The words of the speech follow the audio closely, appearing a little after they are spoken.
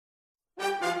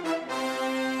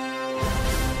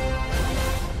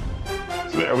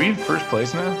Are we in first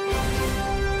place now?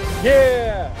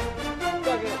 Yeah!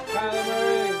 Suck it, Kyler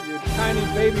Murray, you tiny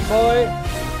baby boy.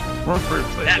 We're in first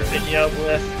place. That video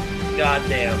bliss.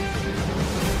 Goddamn.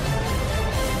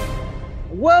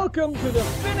 Welcome to the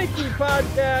Finicky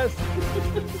Podcast.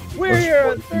 We're here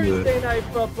on Thursday Night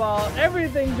Football.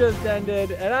 Everything just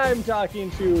ended, and I'm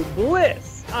talking to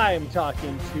Bliss. I'm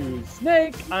talking to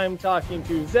Snake. I'm talking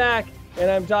to Zach. And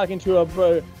I'm talking to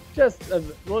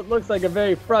what looks like a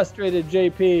very frustrated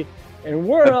JP. And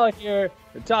we're all here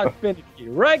to talk Finicky.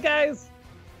 Right, guys?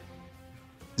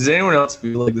 Does anyone else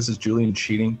feel like this is Julian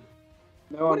cheating?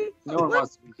 No one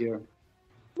wants to be here.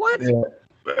 What? Yeah.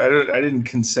 I didn't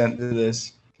consent to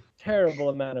this. Terrible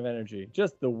amount of energy.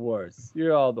 Just the worst.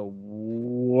 You're all the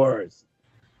worst.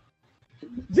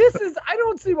 I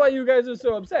don't see why you guys are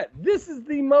so upset. This is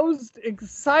the most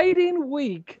exciting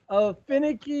week of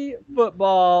Finicky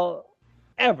football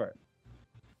ever.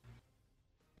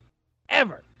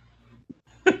 Ever.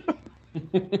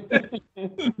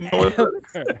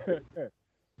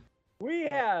 We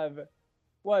have,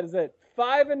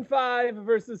 5-5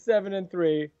 versus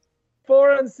 7-3,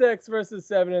 4-6 versus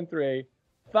 7-3,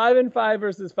 5-5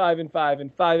 versus 5-5,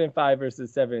 and 5-5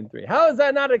 versus 7-3. How is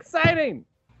that not exciting?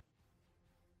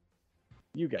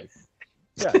 You guys.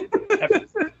 Yeah.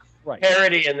 Right.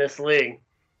 Parity in this league.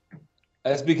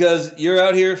 That's because you're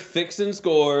out here fixing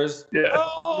scores. Yeah.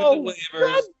 Oh, with the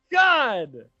waivers. thank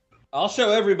God. I'll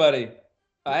show everybody.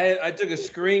 I took a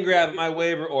screen grab of my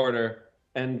waiver order,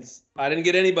 and I didn't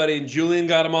get anybody, and Julian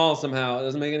got them all somehow. It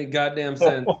doesn't make any goddamn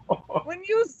sense. When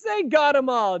you say got them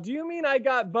all, do you mean I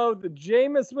got both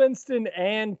Jameis Winston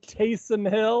and Taysom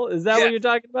Hill? Is that what you're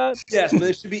talking about? Yes, but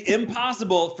it should be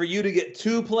impossible for you to get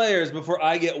two players before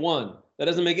I get one. That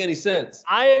doesn't make any sense.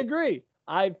 I agree.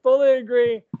 I fully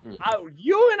agree.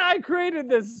 You and I created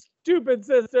this stupid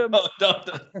system. Oh, don't.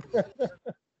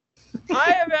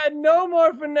 I have had no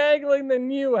more finagling than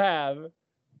you have.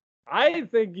 I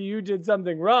think you did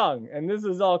something wrong, and this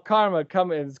is all karma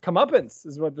comeuppance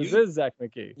is what this is, Zach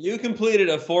McKee. You completed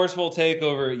a forceful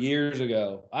takeover years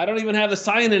ago. I don't even have the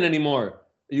sign-in anymore.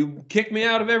 You kicked me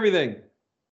out of everything.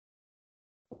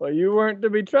 Well, you weren't to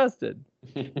be trusted.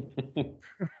 It's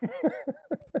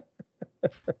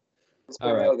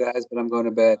been real, guys, but I'm going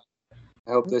to bed.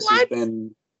 I hope this has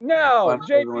been No, fun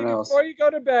for everyone JP, else. before you go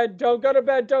to bed, don't go to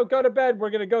bed, don't go to bed. We're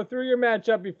going to go through your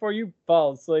matchup before you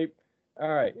fall asleep.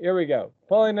 All right, here we go.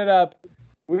 Pulling it up.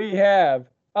 We have,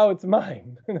 it's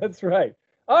mine. That's right.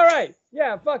 All right.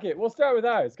 Yeah, fuck it. We'll start with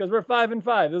ours because we're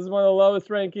 5-5. This is one of the lowest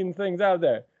ranking things out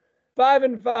there.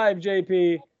 5-5,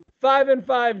 JP.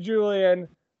 5-5, Julian.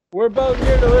 We're both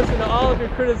here to listen to all of your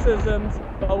criticisms,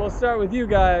 but we'll start with you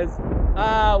guys.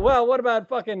 What about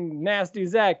fucking nasty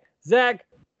Zach? Zach,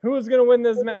 who's going to win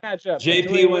this matchup?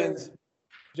 JP wins.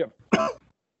 Did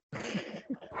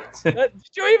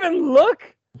you even look?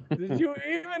 Did you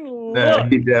even look? No,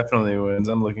 he definitely wins.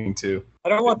 I'm looking too. I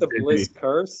don't want the JP. Bliss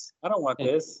curse. I don't want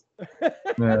this.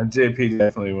 No, JP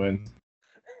definitely wins.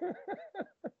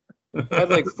 I had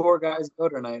like 4 guys go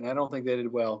tonight, and I don't think they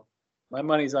did well. My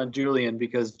money's on Julian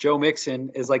because Joe Mixon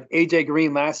is like AJ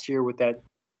Green last year with that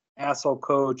asshole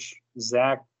coach,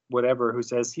 Zach, whatever, who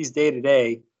says he's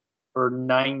day-to-day for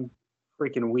 9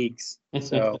 freaking weeks.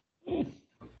 So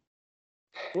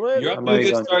You're up to a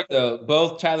good start, though.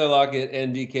 Both Tyler Lockett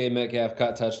and DK Metcalf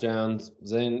caught touchdowns.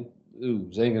 Zane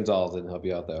Gonzalez didn't help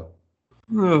you out, though.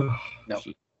 no.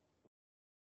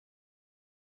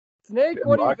 Snake,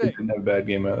 what do you think? Didn't have a bad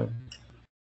game either.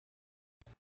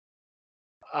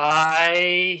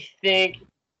 I think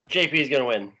JP is going to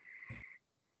win.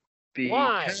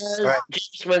 Why?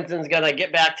 James Winston's going to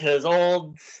get back to his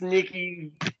old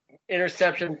sneaky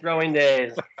interception throwing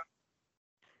days.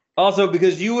 Also,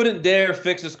 because you wouldn't dare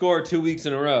fix a score 2 weeks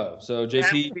in a row. So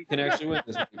JP can actually win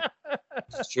this week.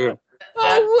 It's true.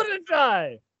 Oh, wouldn't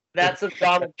I? That's a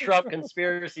Donald Trump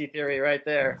conspiracy theory right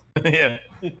there. Yeah.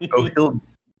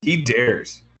 He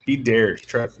dares. He dares.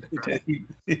 Trust me.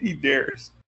 He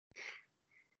dares.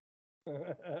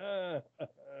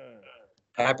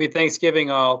 Happy Thanksgiving,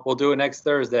 all. We'll do it next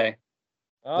Thursday.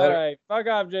 All right. Fuck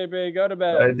off, JP. Go to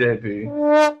bed. Hi,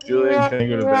 JP. Julian, can I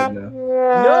go to bed now?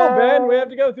 No, Ben. We have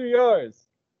to go through yours.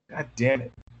 God damn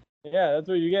it. Yeah, that's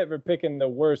what you get for picking the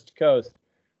worst coast.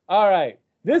 All right.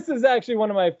 This is actually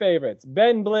one of my favorites.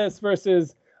 Ben Bliss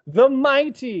versus the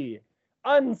mighty,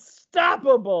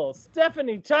 unstoppable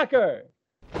Stephanie Tucker.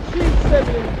 She's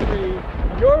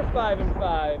 7-3. You're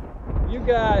 5-5. You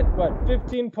got,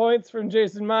 15 points from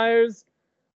Jason Myers?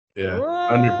 Yeah.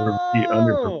 Whoa! He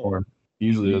underperformed.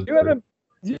 Usually does.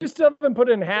 You still haven't put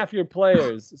in half your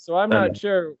players, so I'm not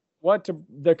sure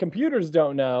the computers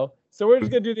don't know. So we're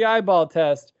just going to do the eyeball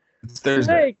test. It's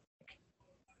Thursday. Snake,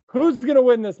 who's gonna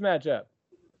win this matchup?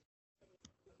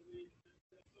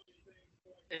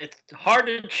 It's hard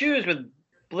to choose when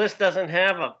Bliss doesn't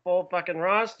have a full fucking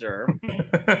roster.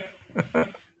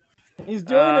 He's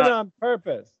doing it on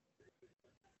purpose.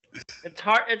 It's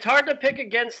hard to pick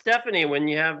against Stephanie when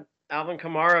you have Alvin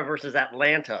Kamara versus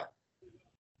Atlanta.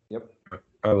 Yep.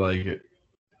 I like it.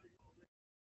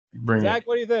 Bring Zach, it.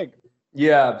 what do you think?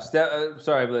 Yeah.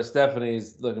 Sorry, but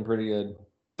Stephanie's looking pretty good.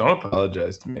 Don't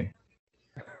apologize to me.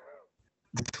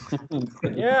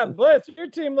 Yeah, Bliss, your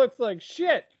team looks like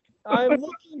shit. I'm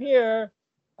looking here.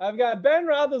 I've got Ben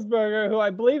Roethlisberger, who I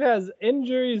believe has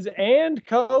injuries and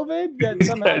COVID, yet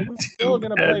somehow he's still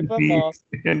going to play football.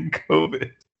 And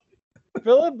COVID.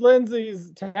 Philip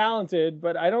Lindsay's talented,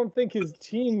 but I don't think his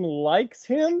team likes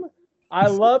him. I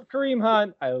love Kareem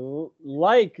Hunt. I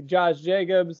like Josh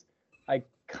Jacobs. I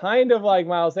kind of like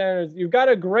Miles Sanders. You've got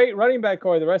a great running back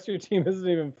core. The rest of your team isn't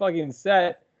even fucking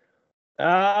set.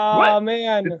 Oh, What?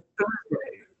 man.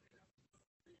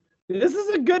 This is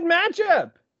a good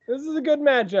matchup. This is a good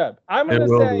matchup. I'm going It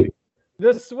to will say be.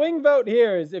 the swing vote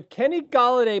here is if Kenny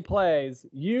Golladay plays,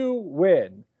 you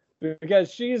win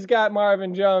because she's got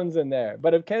Marvin Jones in there.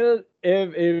 But if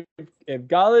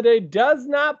Golladay does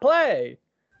not play,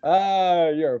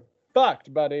 you're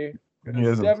fucked, buddy. He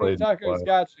hasn't Stephanie played in a Tucker's while.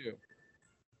 got you.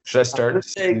 Should I start? I'm gonna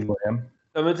CeeDee Lamb?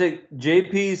 I'm gonna take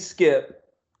JP Skip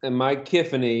and Mike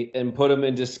Kiffany and put them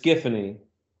into Skiffany.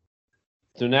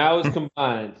 So now it's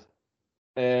combined,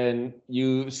 and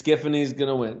Skiffany's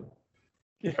gonna win.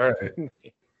 All right.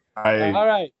 All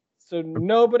right. So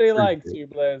nobody likes you,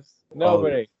 Bliss.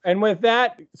 Nobody. And with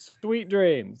that, sweet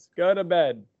dreams. Go to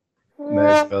bed.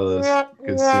 Nice, fellas.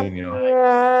 Good seeing you.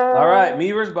 All right,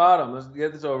 me versus bottom. Let's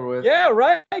get this over with. Yeah,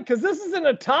 right. Because this isn't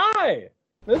a tie.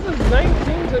 This is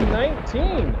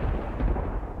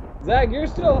 19-19. Zach, you're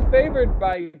still favored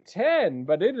by 10,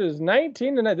 but it is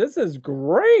 19-9. This is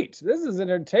great. This is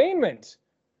entertainment.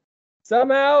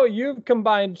 Somehow you've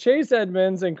combined Chase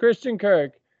Edmonds and Christian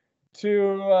Kirk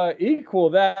to equal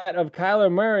that of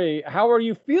Kyler Murray. How are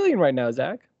you feeling right now,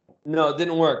 Zach? No, it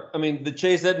didn't work. I mean, the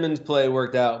Chase Edmonds play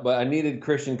worked out, but I needed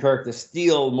Christian Kirk to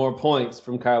steal more points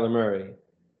from Kyler Murray.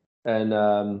 And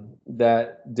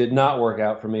that did not work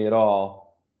out for me at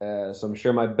all. So I'm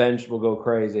sure my bench will go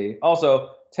crazy.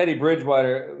 Also, Teddy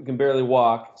Bridgewater can barely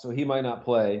walk, so he might not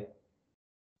play,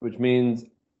 which means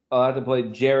I'll have to play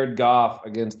Jared Goff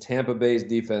against Tampa Bay's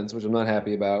defense, which I'm not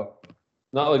happy about.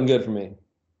 Not looking good for me.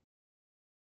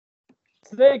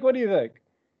 Snake, what do you think?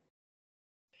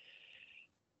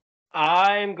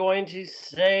 I'm going to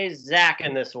say Zach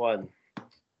in this one.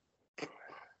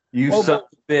 You Oh, son of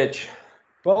a bitch.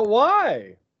 But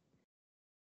why?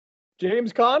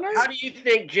 James Conner? How do you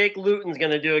think Jake Luton's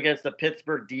going to do against the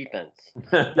Pittsburgh defense?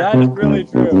 That's really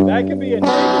true. That could be a negative if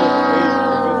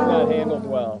it's not handled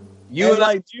well. You and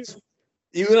I, you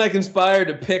you and I conspired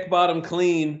to pick bottom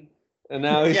clean, and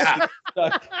now he's Yeah.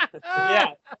 stuck. Yeah.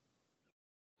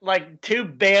 Like two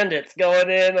bandits going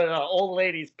in an old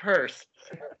lady's purse.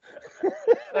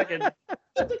 Fucking,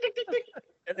 and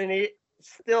then he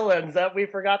still ends up, we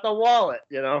forgot the wallet,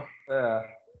 you know? Yeah.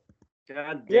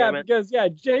 God Yeah, damn it. because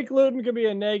Jake Luton could be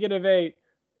a -8.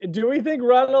 Do we think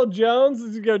Ronald Jones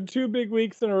is going to go 2 big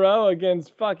weeks in a row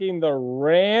against fucking the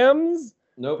Rams?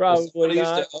 Nope. Probably Somebody used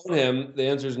not. to own him. The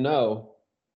answer is no.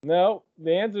 No,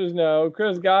 the answer is no.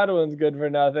 Chris Godwin's good for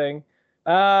nothing.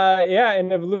 Yeah,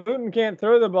 and if Luton can't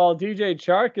throw the ball, DJ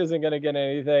Chark isn't going to get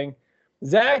anything.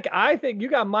 Zach, I think you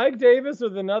got Mike Davis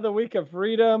with another week of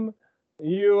freedom.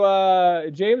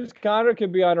 James Conner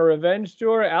could be on a revenge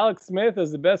tour. Alex Smith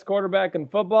is the best quarterback in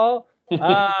football.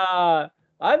 I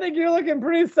think you're looking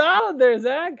pretty solid there,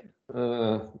 Zach.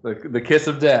 The kiss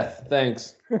of death.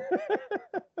 Thanks.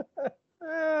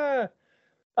 I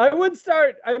would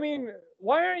start. I mean,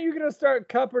 why aren't you going to start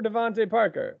Kupp or Devontae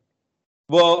Parker?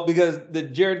 Well, because the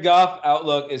Jared Goff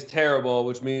outlook is terrible,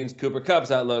 which means Cooper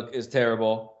Kupp's outlook is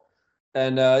terrible.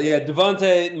 And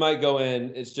Devontae might go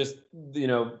in. It's just,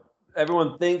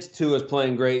 everyone thinks Tua is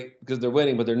playing great because they're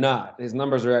winning, but they're not. His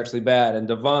numbers are actually bad, and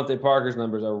Devontae Parker's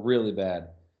numbers are really bad.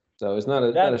 So it's not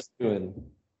a win.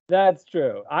 That's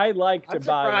true. I like to I'm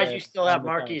buy. surprised you still have on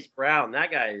the Marquise Brown.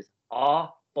 That guy is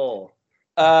awful.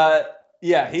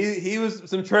 Yeah, he was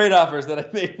some trade offers that I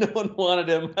made. No one wanted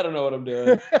him. I don't know what I'm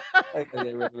doing. I gotta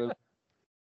get rid of him.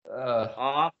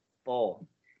 Awful.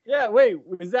 Yeah, wait,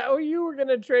 was that what you were going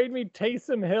to trade me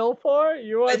Taysom Hill for?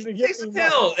 You wanted to get Taysom me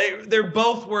Hill. They're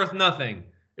both worth nothing.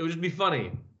 It would just be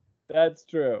funny. That's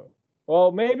true.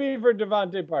 Well, maybe for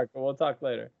Devontae Parker. We'll talk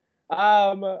later.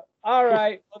 All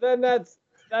right. Well, then that's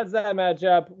that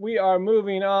matchup. We are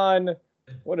moving on.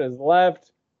 What is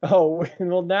left? Oh,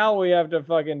 well, now we have to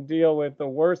fucking deal with the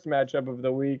worst matchup of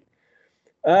the week.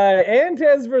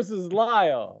 Antez versus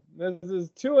Lyle. This is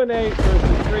 2-8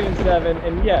 versus 3-7.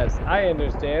 And yes, I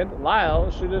understand. Lyle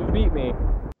should have beat me,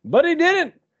 but he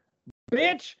didn't,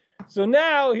 bitch. So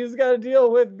now he's got to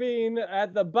deal with being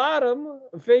at the bottom,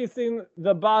 facing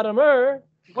the bottomer.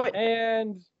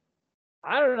 And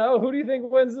I don't know. Who do you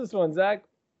think wins this one, Zach?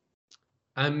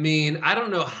 I mean, I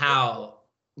don't know how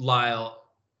Lyle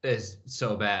is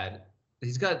so bad.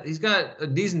 He's got a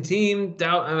decent team.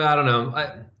 I don't know.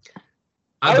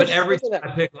 But every time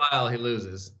I pick Lyle, he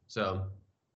loses. So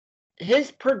his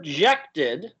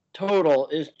projected total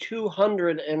is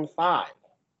 205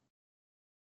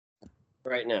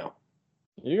 right now.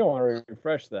 You're gonna want to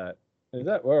refresh that. Is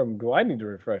that where do I need to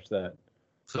refresh that?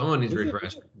 Someone needs to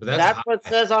refresh. But that's what it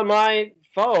says on my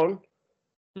phone.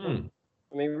 Let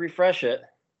me refresh it.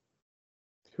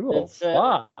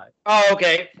 205. Oh,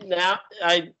 okay. Now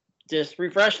I just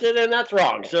refreshed it, and that's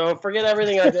wrong. So forget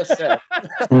everything I just said.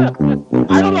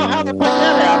 I don't know how the fuck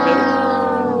that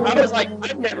happened. I was like,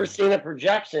 I've never seen a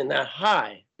projection that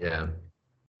high. Yeah.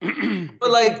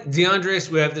 But like DeAndre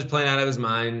Swift is playing out of his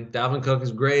mind. Dalvin Cook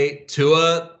is great.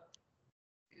 Tua,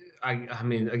 I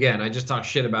mean, again, I just talk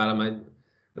shit about him.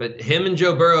 But him and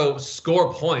Joe Burrow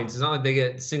score points. It's not like they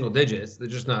get single digits. They're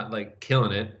just not like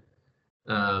killing it.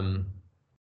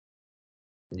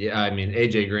 Yeah, I mean,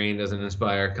 AJ Green doesn't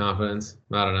inspire confidence.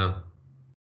 I don't know.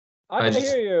 I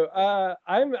hear you.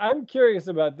 I'm curious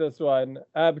about this one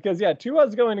because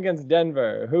Tua's going against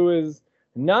Denver, who is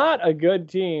not a good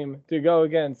team to go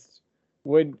against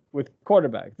with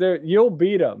quarterbacks. You'll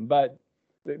beat them, but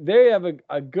they have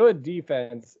a good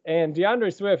defense. And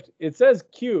DeAndre Swift, it says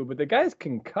Q, but the guy's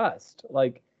concussed.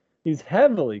 Like, he's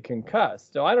heavily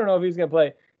concussed. So I don't know if he's going to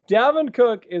play. Dalvin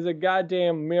Cook is a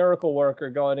goddamn miracle worker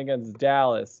going against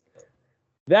Dallas.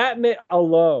 That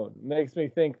alone makes me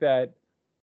think that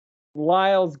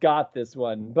Lyle's got this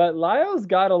one. But Lyle's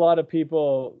got a lot of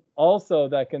people also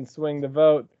that can swing the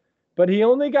vote. But he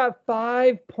only got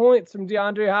 5 points from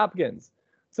DeAndre Hopkins.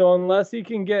 So unless he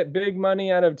can get big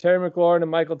money out of Terry McLaurin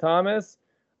and Michael Thomas,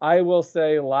 I will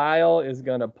say Lyle is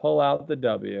going to pull out the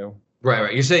W.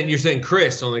 Right. You're saying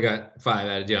Chris only got 5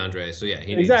 out of DeAndre. So yeah,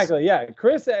 exactly. Yeah,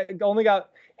 Chris only got.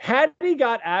 Had he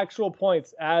got actual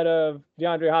points out of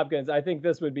DeAndre Hopkins, I think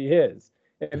this would be his.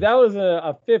 If that was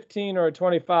a 15 or a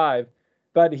 25,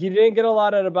 but he didn't get a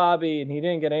lot out of Bobby and he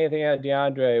didn't get anything out of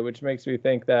DeAndre, which makes me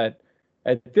think that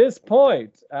at this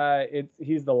point,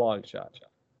 he's the long shot.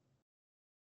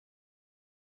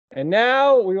 And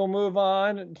now we will move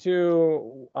on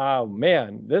to, oh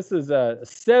man, this is a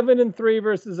 7-3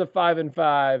 versus a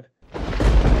 5-5.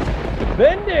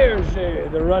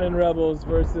 Benderge, the Running Rebels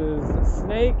versus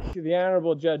Snake, the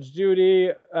Honorable Judge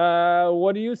Judy.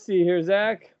 What do you see here,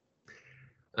 Zach?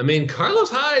 I mean,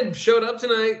 Carlos Hyde showed up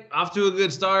tonight, off to a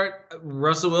good start.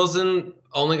 Russell Wilson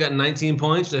only got 19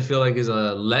 points, which I feel like is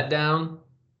a letdown.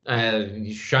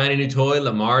 Shiny new toy,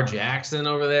 Lamar Jackson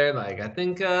over there. Like, I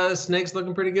think Snake's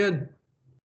looking pretty good.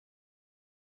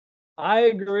 I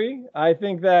agree. I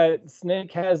think that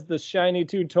Snake has the shiny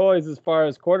two toys as far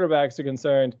as quarterbacks are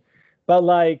concerned. But,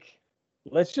 like,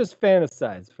 let's just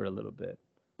fantasize for a little bit.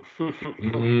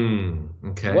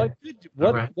 Okay.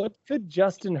 What could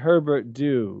Justin Herbert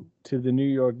do to the New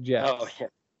York Jets? Oh,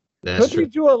 yeah. Could he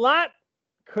do a lot?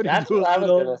 That's what I was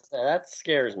going to say. That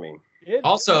scares me.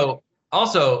 Also,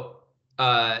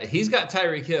 he's got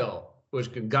Tyreek Hill,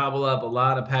 which could gobble up a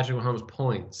lot of Patrick Mahomes'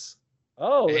 points.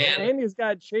 Oh, and he's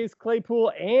got Chase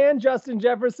Claypool and Justin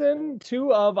Jefferson,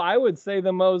 two of, I would say,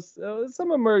 the most,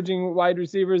 some emerging wide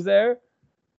receivers there.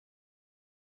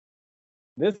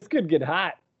 This could get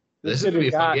hot. This could be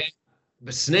a fun game.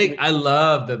 But Snake, I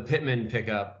love the Pittman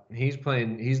pickup. He's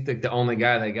the only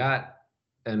guy they got,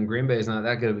 and Green Bay's not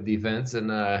that good of a defense. And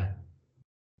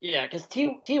yeah, because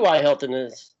T.Y.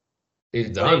 Hilton he's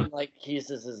done. Like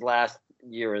this is his last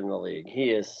year in the league.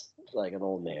 He is like an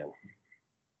old man.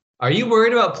 Are you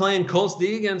worried about playing Colts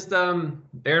D against Aaron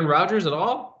Rodgers at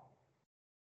all?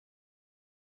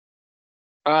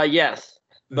 Yes,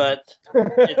 but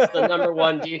it's the number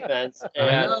one defense. And,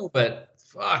 I know, but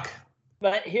fuck.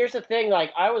 But here's the thing: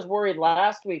 like I was worried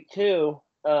last week too,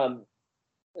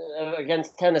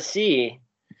 against Tennessee,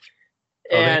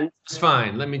 and it's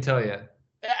fine. Let me tell you.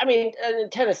 I mean,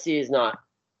 and Tennessee is not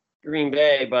Green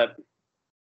Bay, but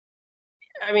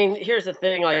I mean, here's the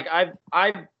thing: like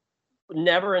I've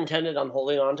never intended on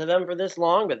holding on to them for this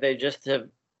long, but they just have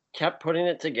kept putting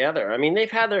it together. I mean,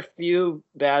 they've had their few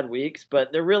bad weeks,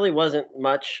 but there really wasn't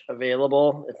much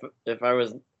available. If I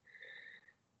was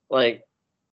like,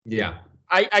 yeah,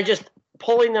 I just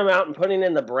pulling them out and putting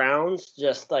in the Browns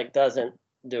just like doesn't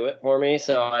do it for me.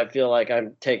 So I feel like I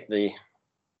take the.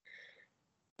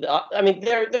 I mean,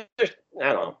 they're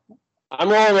I don't know. I'm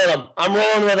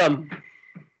rolling with them.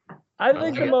 I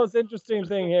think the most interesting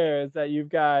thing here is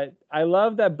that I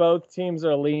love that both teams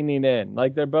are leaning in.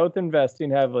 Like they're both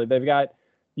investing heavily.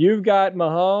 You've got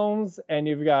Mahomes and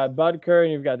you've got Butker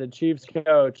and you've got the Chiefs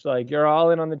coach. Like you're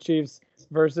all in on the Chiefs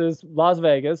versus Las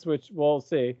Vegas, which we'll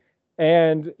see.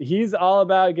 And he's all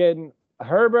about getting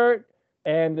Herbert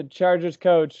and the Chargers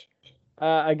coach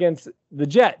against the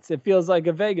Jets. It feels like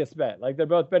a Vegas bet. Like they're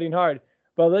both betting hard.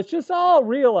 But let's just all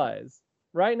realize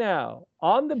right now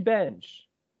on the bench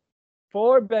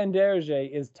for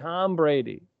Benderje is Tom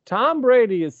Brady. Tom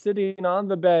Brady is sitting on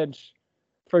the bench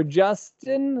for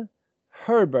Justin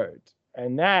Herbert.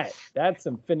 And that's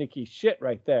some finicky shit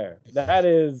right there.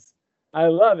 I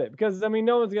love it because, I mean,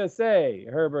 no one's going to say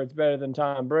Herbert's better than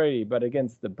Tom Brady, but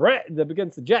against the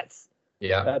Jets.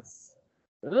 Yeah. That's.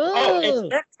 It's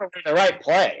definitely the right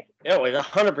play. It was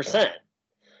 100%.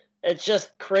 It's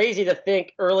just crazy to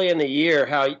think early in the year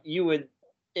how you would,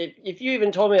 if you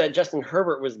even told me that Justin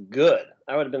Herbert was good,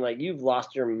 I would have been like, you've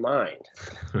lost your mind.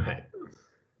 Right.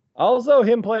 Also,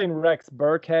 him playing Rex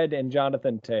Burkhead and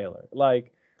Jonathan Taylor.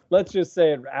 Like, let's just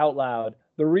say it out loud.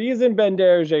 The reason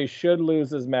Benderje should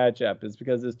lose his matchup is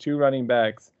because his two running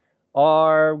backs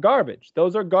are garbage.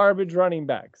 Those are garbage running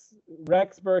backs.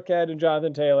 Rex Burkhead and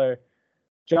Jonathan Taylor.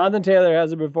 Jonathan Taylor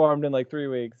hasn't performed in like 3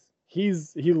 weeks. He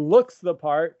looks the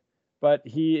part, but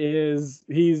he's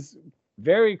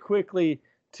very quickly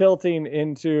tilting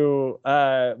into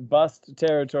bust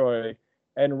territory.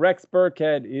 And Rex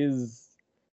Burkhead is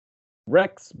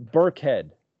Rex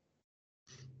Burkhead.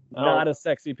 Not a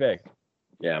sexy pick.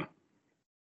 Yeah.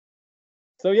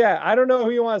 So, yeah, I don't know who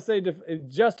you want to say.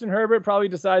 Justin Herbert probably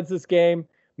decides this game.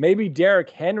 Maybe Derrick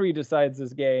Henry decides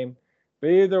this game. But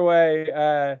either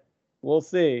way, we'll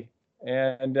see.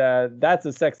 And that's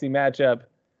a sexy matchup.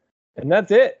 And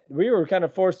that's it. We were kind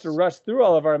of forced to rush through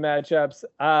all of our matchups.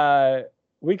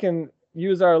 We can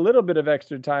use our little bit of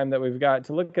extra time that we've got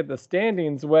to look at the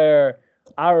standings where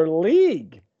our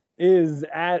league is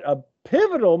at a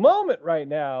pivotal moment right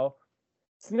now.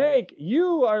 Snake,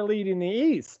 you are leading the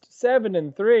East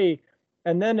 7-3,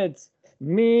 and then it's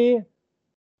me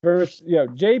versus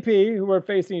JP, who are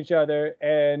facing each other,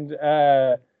 and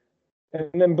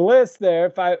then Bliss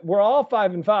there. We're all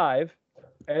 5-5,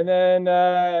 and then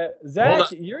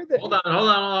Zach, you're the. Hold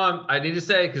on. I need to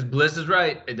say, because Bliss is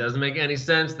right. It doesn't make any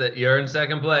sense that you're in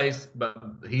second place, but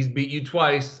he's beat you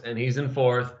twice, and he's in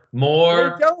fourth. They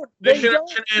don't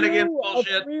do a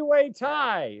three-way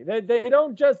tie. They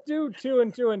don't just do 2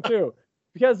 and 2 and 2.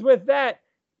 Because with that,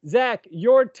 Zach,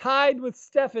 you're tied with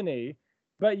Stephanie,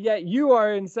 but yet you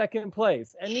are in second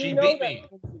place. And she beat me.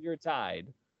 You're tied.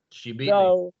 She beat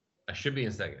me. I should be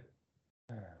in second.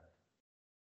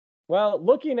 Well,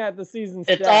 looking at the season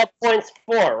it's all points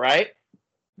 4, right?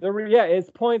 It's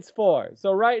points 4.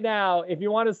 So right now, if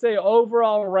you want to say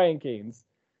overall rankings,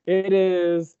 it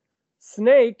is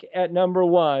Snake at number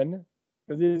 1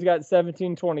 because he's got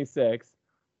 1726.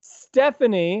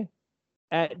 Stephanie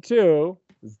at 2.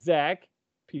 Zach,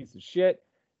 piece of shit,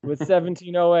 with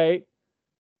 1708.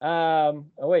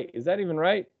 Wait, is that even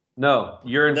right? No,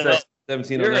 you're in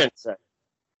 1709.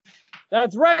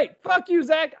 That's right. Fuck you,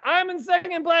 Zach. I'm in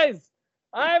second place.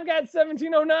 I've got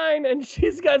 1709 and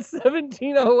she's got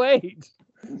 1708.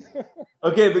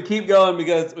 Okay, but keep going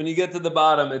because when you get to the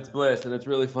bottom, it's Bliss, and it's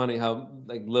really funny how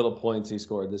little points he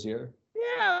scored this year.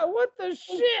 Yeah, what the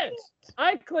shit?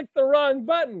 I clicked the wrong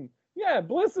button. Yeah,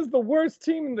 Bliss is the worst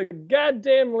team in the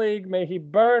goddamn league. May he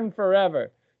burn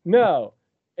forever. No,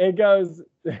 it goes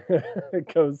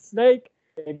Snake.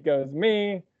 It goes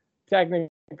me,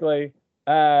 technically.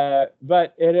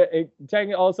 But it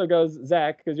technically also goes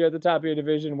Zach because you're at the top of your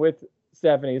division with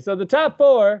Stephanie. So the top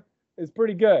 4 is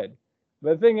pretty good.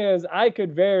 The thing is, I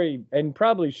could and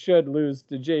probably should lose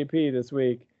to JP this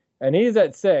week, and he's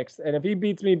at 6. And if he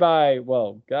beats me by,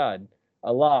 well, God,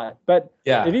 a lot. But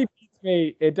if he beats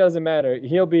me, it doesn't matter.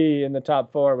 He'll be in the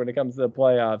top 4 when it comes to the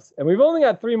playoffs. And we've only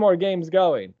got 3 more games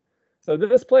going. So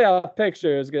this playoff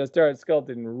picture is going to start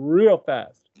sculpting real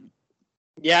fast.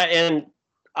 Yeah, and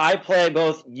I play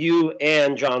both you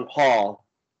and John Paul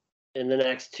in the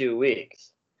next 2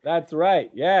 weeks. That's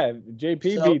right. Yeah, if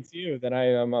JP beats you, then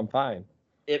I'm fine.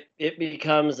 It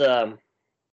becomes I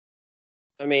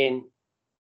mean,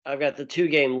 I've got the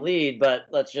 2-game lead, but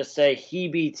let's just say he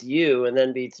beats you and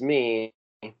then beats me.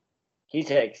 He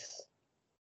takes.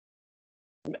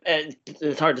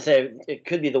 It's hard to say. It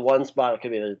could be the 1 spot. It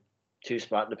could be the 2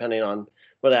 spot, depending on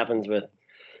what happens with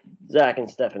Zach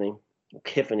and Stephanie.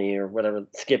 Kiffany or whatever,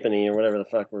 Skippany or whatever the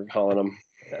fuck we're calling them.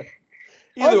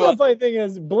 Either Also, way. the funny thing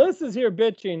is, Bliss is here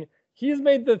bitching. He's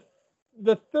made the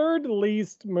third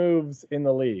least moves in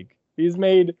the league. He's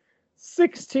made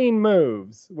 16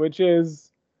 moves, which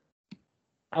is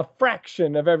a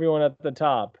fraction of everyone at the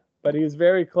top. But he's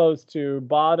very close to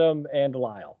Bottom and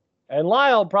Lyle. And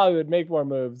Lyle probably would make more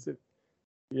moves if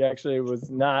he actually was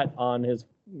not on his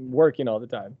working all the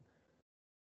time.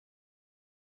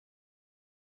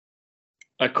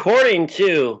 According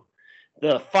to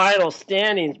the final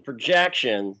standings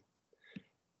projection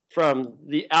from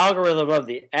the algorithm of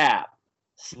the app,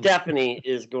 Stephanie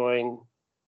is going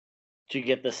to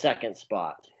get the second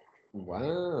spot.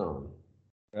 Wow.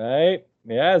 Right?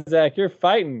 Yeah, Zach, you're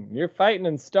fighting. You're fighting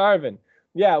and starving.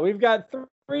 Yeah, we've got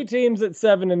three teams at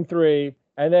 7-3,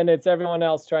 and then it's everyone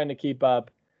else trying to keep up.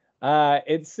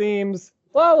 It seems,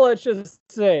 well, let's just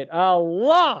say it, a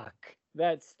lock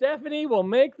that Stephanie will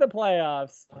make the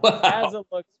playoffs as it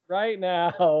looks right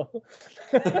now.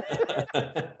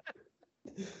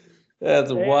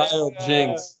 That's a wild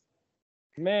jinx.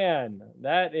 Man,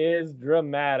 that is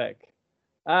dramatic.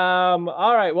 All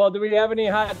right, well, do we have any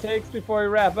hot takes before we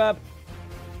wrap up?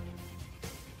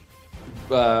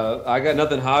 I got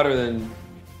nothing hotter than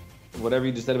whatever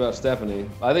you just said about Stephanie.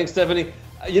 I think Stephanie,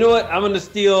 you know what? I'm going to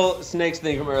steal Snake's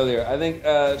thing from earlier. I think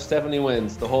Stephanie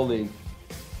wins the whole league.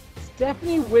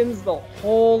 Stephanie wins the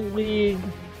whole league.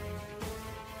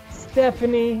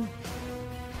 Stephanie,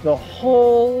 the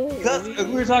whole Because league.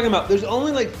 we were talking about, there's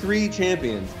only like 3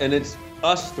 champions, and it's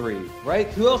us 3, right?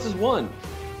 Who else has won?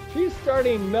 She's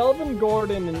starting Melvin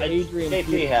Gordon and Adrian JP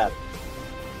Peterson. had.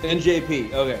 And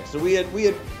JP. Okay, so we had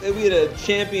a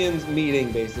champions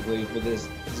meeting basically for this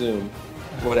Zoom,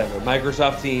 whatever.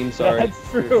 Microsoft Teams. Sorry. That's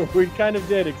true. We kind of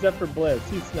did, except for Bliss.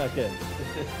 He snuck in.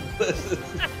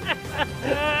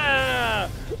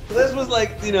 This was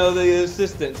like, the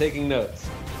assistant taking notes.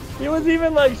 He was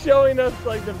even like showing us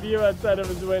like the view outside of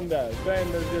his window,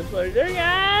 trying to just like, hey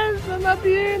guys, I'm up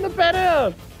here in the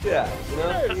penthouse. Yeah,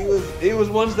 he was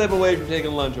one step away from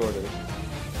taking lunch orders.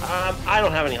 I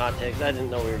don't have any hot takes. I didn't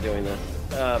know we were doing this.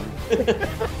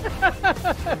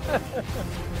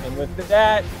 And with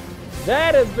that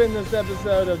has been this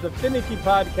episode of the Finicky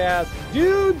Podcast.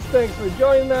 Dudes, thanks for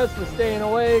joining us, for staying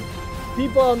awake.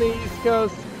 People on the East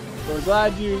Coast, we're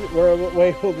glad you were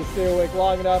able to stay awake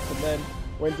long enough and then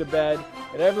went to bed.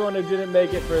 And everyone who didn't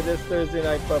make it for this Thursday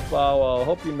Night Football, well,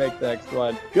 hope you make the next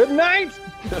one. Good night!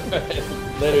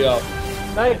 Later, y'all.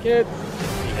 Night, kids.